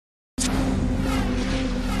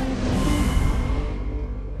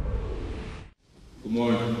Good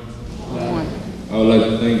morning. Good morning. I would like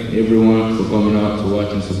to thank everyone for coming out to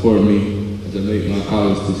watch and support me as I make my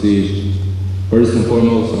college decision. First and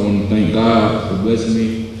foremost, I want to thank God for blessing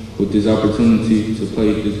me with this opportunity to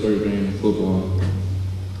play this great game of football.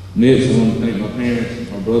 Next, I want to thank my parents,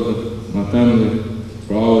 my brother, my family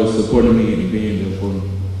for always supporting me and being there for me.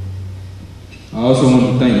 I also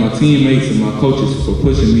want to thank my teammates and my coaches for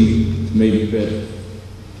pushing me to make me better.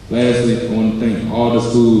 Lastly, I want to thank all the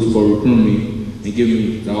schools for recruiting me and giving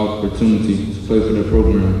me the opportunity to play for their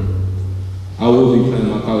program. I will be playing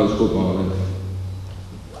my college football life.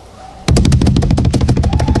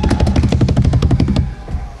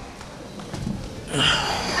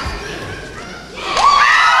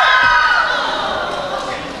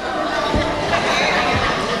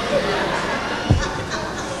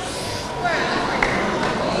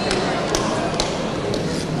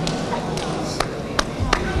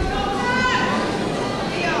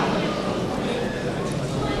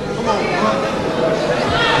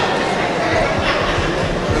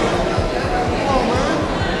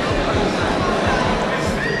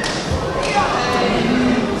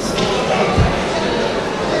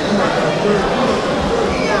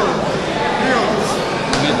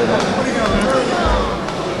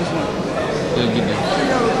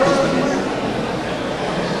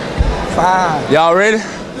 Five. Y'all ready?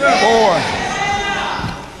 4.